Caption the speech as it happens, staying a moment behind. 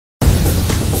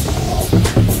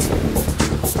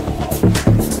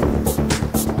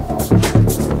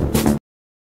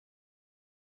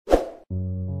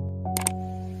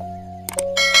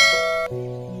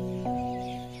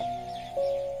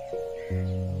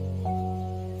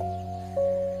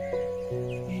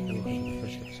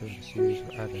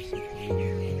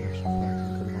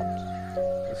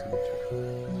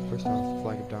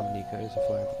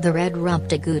The red-rumped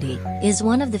agouti is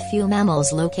one of the few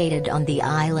mammals located on the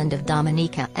island of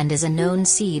Dominica and is a known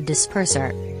seed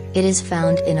disperser. It is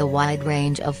found in a wide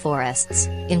range of forests,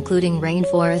 including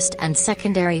rainforest and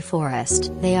secondary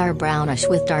forest. They are brownish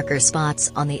with darker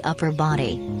spots on the upper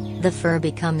body. The fur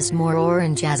becomes more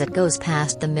orange as it goes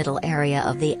past the middle area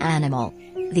of the animal.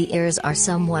 The ears are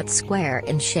somewhat square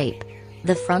in shape.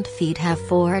 The front feet have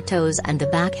 4 toes and the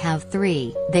back have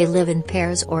 3. They live in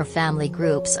pairs or family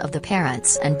groups of the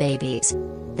parents and babies.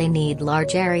 They need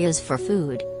large areas for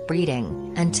food,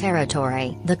 breeding, and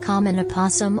territory. The common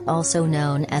opossum, also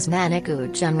known as manitou,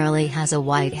 generally has a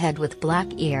white head with black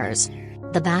ears.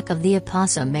 The back of the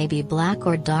opossum may be black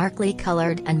or darkly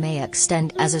colored and may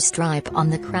extend as a stripe on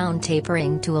the crown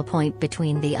tapering to a point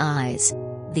between the eyes.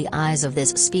 The eyes of this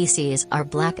species are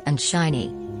black and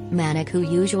shiny. Manitou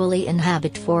usually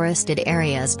inhabit forested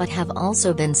areas but have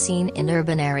also been seen in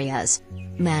urban areas.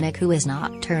 Manitou is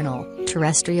nocturnal,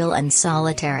 terrestrial and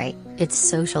solitary, its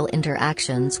social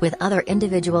interactions with other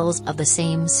individuals of the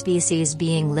same species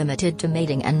being limited to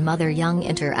mating and mother-young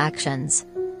interactions.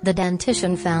 The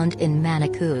dentition found in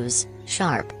manitous,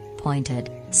 sharp, pointed,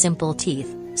 simple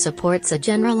teeth, supports a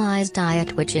generalized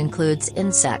diet which includes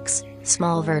insects,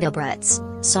 small vertebrates,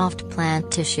 soft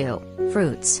plant tissue,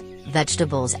 fruits,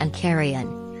 vegetables and carrion.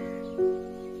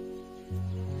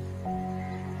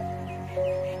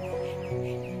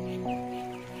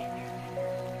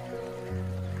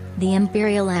 The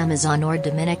imperial Amazon or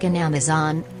Dominican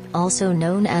Amazon, also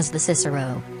known as the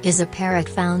Cicero, is a parrot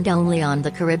found only on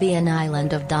the Caribbean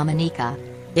island of Dominica.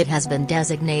 It has been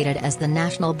designated as the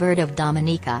national bird of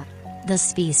Dominica. The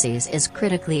species is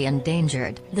critically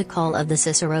endangered. The call of the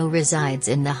Cicero resides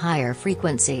in the higher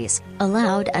frequencies, a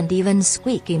loud and even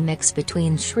squeaky mix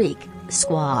between shriek,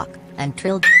 squawk, and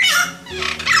trill.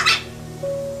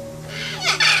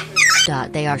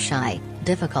 They are shy,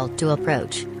 difficult to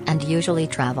approach, and usually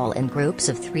travel in groups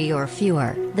of 3 or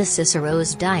fewer. The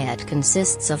Cicero's diet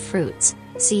consists of fruits,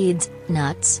 seeds,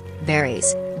 nuts,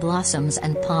 berries, blossoms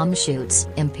and palm shoots.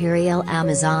 Imperial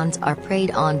Amazons are preyed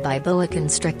on by boa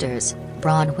constrictors,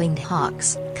 broad-winged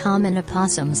hawks, common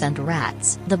opossums and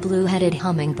rats. The blue-headed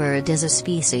hummingbird is a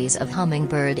species of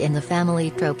hummingbird in the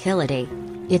family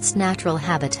Trochilidae. Its natural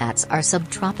habitats are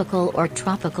subtropical or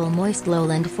tropical moist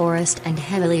lowland forest and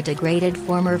heavily degraded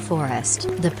former forest.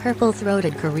 The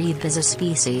purple-throated caribe is a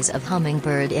species of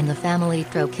hummingbird in the family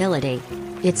Trochilidae.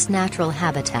 Its natural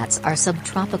habitats are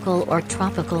subtropical or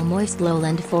tropical moist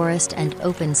lowland forest and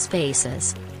open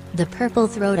spaces. The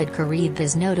purple-throated caribe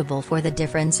is notable for the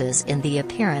differences in the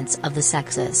appearance of the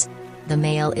sexes. The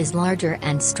male is larger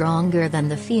and stronger than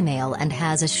the female and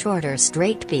has a shorter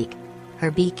straight beak. Her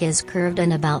beak is curved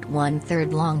and about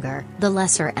 1/3 longer. The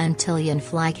Lesser Antillean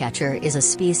flycatcher is a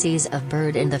species of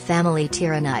bird in the family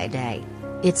Tyrannidae.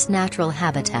 Its natural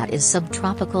habitat is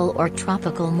subtropical or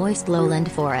tropical moist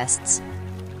lowland forests.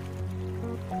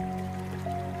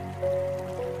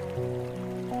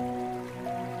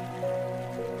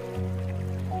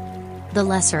 The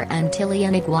Lesser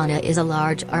Antillean iguana is a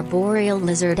large arboreal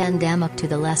lizard endemic to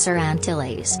the Lesser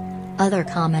Antilles. Other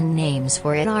common names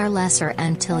for it are Lesser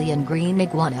Antillean green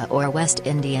iguana or West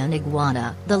Indian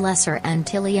iguana. The Lesser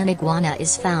Antillean iguana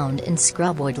is found in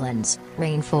scrub woodlands,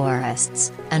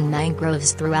 rainforests, and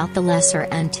mangroves throughout the Lesser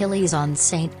Antilles on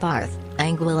St. Barth,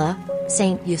 Anguilla,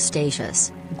 St.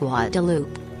 Eustatius,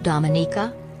 Guadeloupe,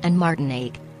 Dominica, and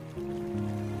Martinique.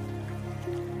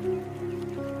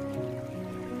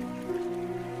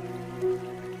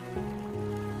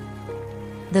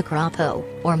 The crapo,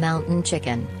 or mountain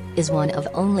chicken, is one of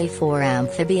only 4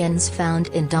 amphibians found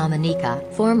in Dominica.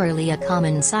 Formerly a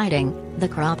common sighting, the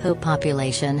crapo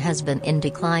population has been in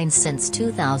decline since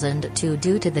 2002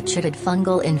 due to the chitid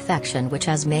fungal infection which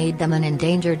has made them an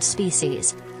endangered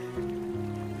species.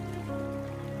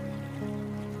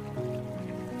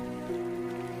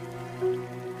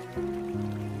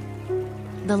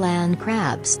 The land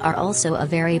crabs are also a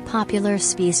very popular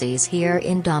species here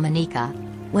in Dominica.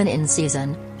 When in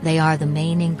season, they are the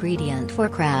main ingredient for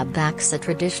crab backs, a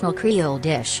traditional Creole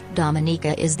dish.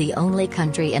 Dominica is the only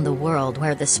country in the world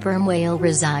where the sperm whale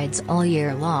resides all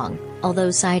year long,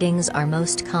 although sightings are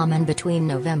most common between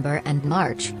November and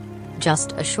March.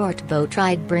 Just a short boat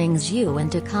ride brings you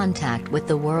into contact with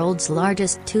the world's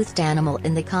largest toothed animal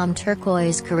in the calm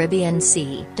turquoise Caribbean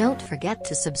Sea. Don't forget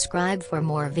to subscribe for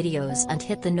more videos and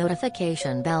hit the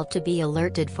notification bell to be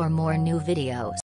alerted for more new videos.